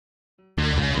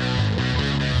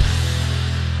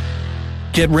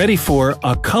Get ready for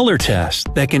a color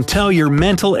test that can tell your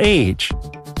mental age.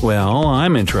 Well,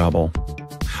 I'm in trouble.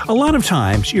 A lot of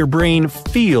times, your brain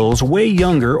feels way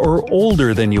younger or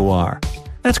older than you are.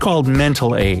 That's called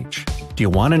mental age. Do you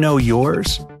want to know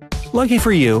yours? Lucky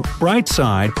for you,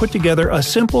 Brightside put together a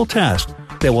simple test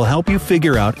that will help you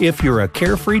figure out if you're a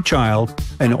carefree child,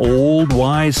 an old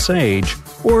wise sage,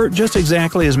 or just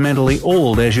exactly as mentally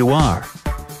old as you are.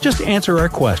 Just answer our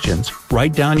questions,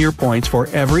 write down your points for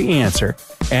every answer,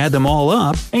 add them all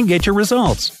up, and get your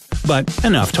results. But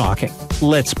enough talking.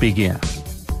 Let's begin.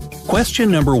 Question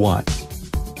number 1.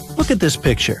 Look at this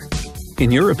picture.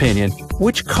 In your opinion,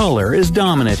 which color is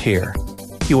dominant here?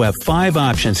 You have 5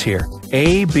 options here: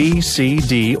 A, B, C,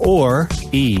 D, or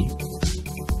E.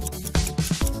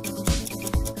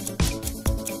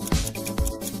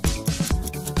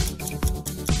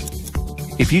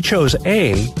 If you chose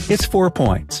A, it's 4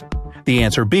 points. The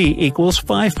answer B equals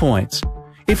 5 points.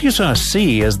 If you saw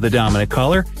C as the dominant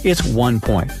color, it's 1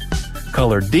 point.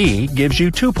 Color D gives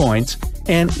you 2 points,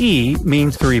 and E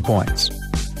means 3 points.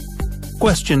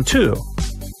 Question 2.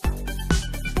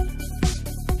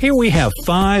 Here we have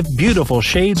 5 beautiful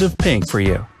shades of pink for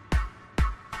you.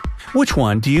 Which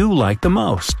one do you like the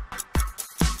most?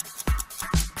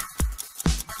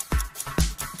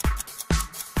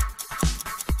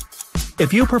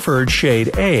 If you preferred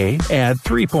shade A, add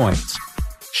 3 points.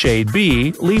 Shade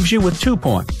B leaves you with 2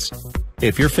 points.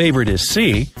 If your favorite is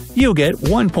C, you get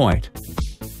 1 point.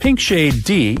 Pink shade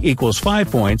D equals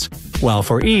 5 points, while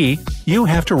for E, you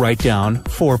have to write down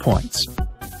 4 points.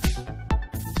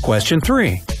 Question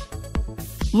 3.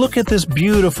 Look at this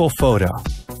beautiful photo.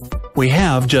 We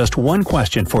have just one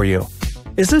question for you.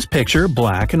 Is this picture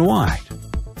black and white?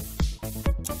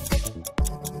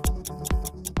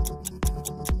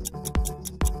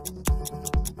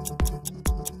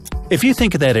 If you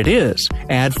think that it is,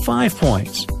 add 5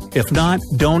 points. If not,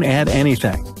 don't add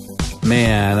anything.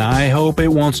 Man, I hope it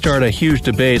won't start a huge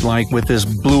debate like with this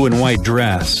blue and white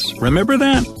dress. Remember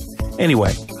that?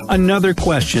 Anyway, another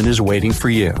question is waiting for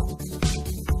you.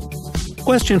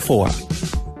 Question 4.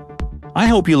 I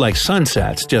hope you like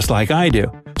sunsets just like I do.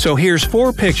 So here's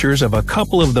 4 pictures of a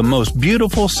couple of the most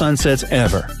beautiful sunsets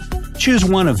ever. Choose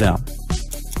one of them.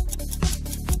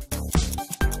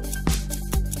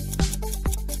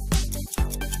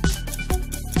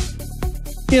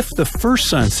 If the first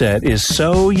sunset is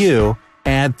so you,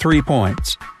 add 3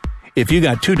 points. If you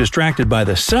got too distracted by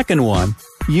the second one,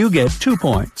 you get 2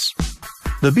 points.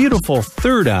 The beautiful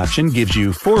third option gives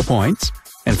you 4 points.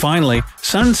 And finally,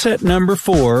 sunset number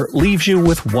 4 leaves you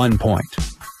with 1 point.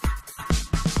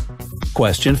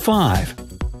 Question 5.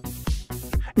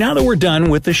 Now that we're done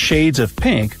with the shades of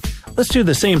pink, let's do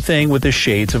the same thing with the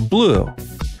shades of blue.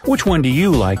 Which one do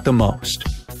you like the most?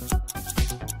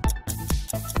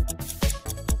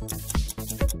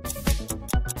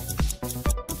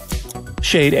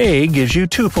 Shade A gives you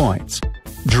 2 points.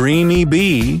 Dreamy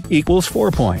B equals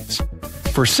 4 points.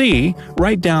 For C,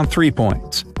 write down 3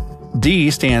 points.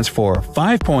 D stands for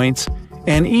 5 points,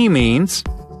 and E means,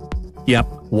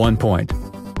 1 point.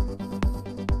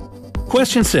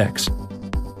 Question 6.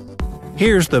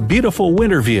 Here's the beautiful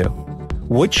winter view.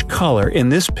 Which color in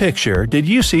this picture did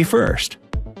you see first?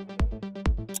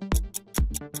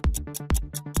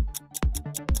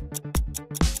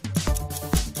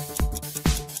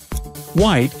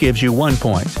 White gives you 1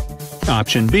 point.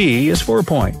 Option B is 4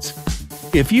 points.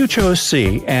 If you chose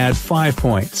C, add 5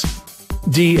 points.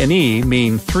 D and E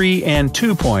mean 3 and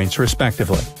 2 points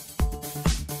respectively.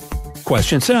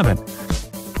 Question 7.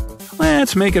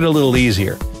 Let's make it a little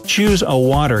easier. Choose a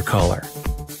watercolor.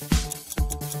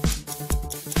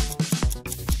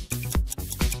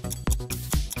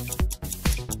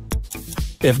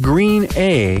 If green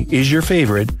A is your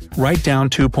favorite, write down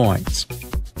 2 points.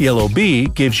 Yellow B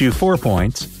gives you 4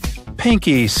 points.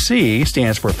 Pinky C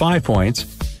stands for 5 points.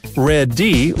 Red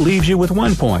D leaves you with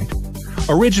 1 point.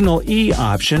 Original E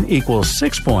option equals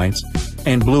 6 points.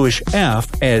 And bluish F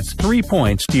adds 3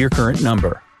 points to your current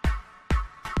number.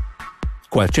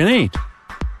 Question 8.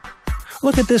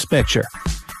 Look at this picture.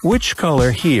 Which color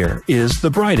here is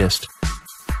the brightest?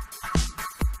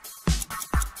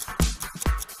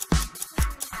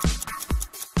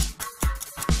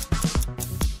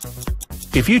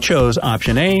 If you chose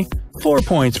option A, 4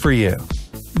 points for you.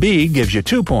 B gives you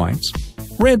 2 points.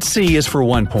 Red C is for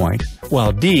 1 point,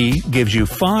 while D gives you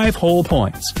 5 whole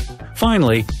points.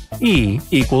 Finally, E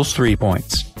equals 3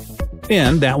 points.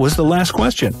 And that was the last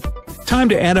question. Time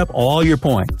to add up all your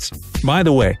points. By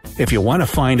the way, if you want to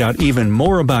find out even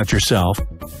more about yourself,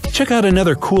 check out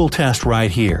another cool test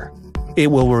right here. It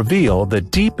will reveal the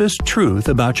deepest truth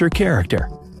about your character.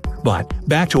 But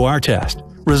back to our test.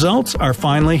 Results are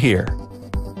finally here.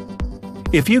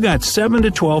 If you got 7 to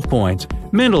 12 points,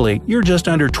 mentally you're just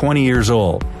under 20 years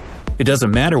old. It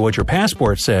doesn't matter what your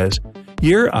passport says,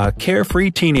 you're a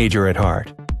carefree teenager at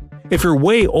heart. If you're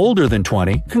way older than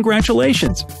 20,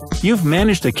 congratulations! You've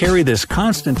managed to carry this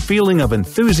constant feeling of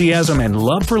enthusiasm and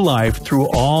love for life through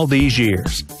all these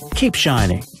years. Keep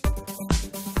shining.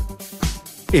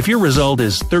 If your result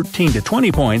is 13 to 20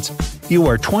 points, you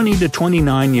are 20 to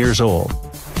 29 years old.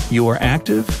 You are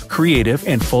active, creative,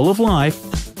 and full of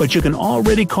life, but you can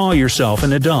already call yourself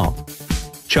an adult.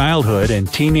 Childhood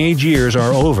and teenage years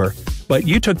are over, but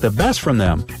you took the best from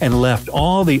them and left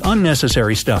all the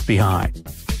unnecessary stuff behind.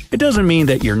 It doesn't mean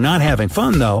that you're not having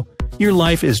fun though, your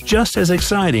life is just as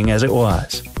exciting as it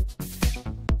was.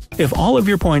 If all of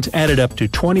your points added up to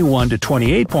 21 to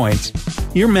 28 points,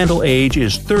 your mental age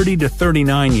is 30 to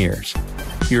 39 years.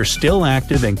 You're still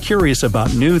active and curious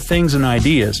about new things and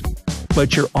ideas,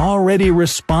 but you're already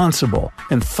responsible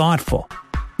and thoughtful.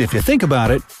 If you think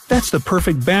about it, that's the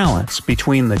perfect balance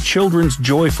between the children's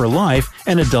joy for life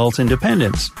and adults'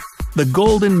 independence. The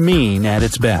golden mean at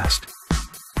its best.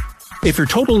 If your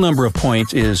total number of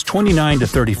points is 29 to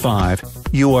 35,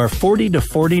 you are 40 to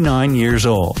 49 years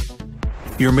old.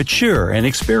 You're mature and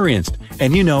experienced,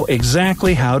 and you know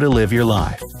exactly how to live your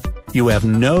life. You have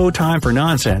no time for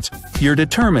nonsense. You're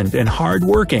determined and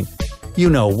hard-working. You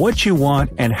know what you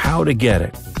want and how to get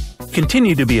it.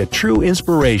 Continue to be a true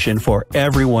inspiration for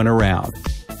everyone around.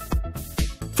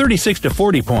 36 to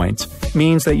 40 points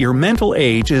means that your mental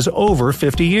age is over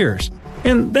 50 years,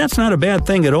 and that's not a bad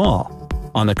thing at all.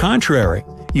 On the contrary,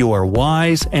 you are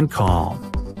wise and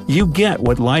calm. You get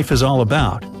what life is all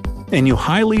about, and you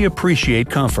highly appreciate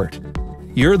comfort.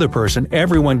 You're the person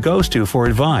everyone goes to for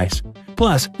advice.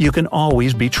 Plus, you can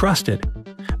always be trusted.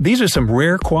 These are some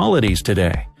rare qualities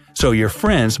today, so your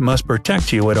friends must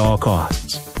protect you at all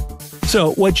costs.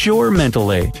 So, what's your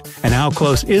mental age, and how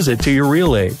close is it to your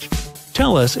real age?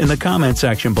 Tell us in the comment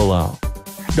section below.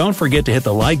 Don't forget to hit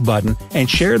the like button and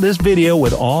share this video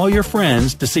with all your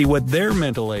friends to see what their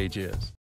mental age is.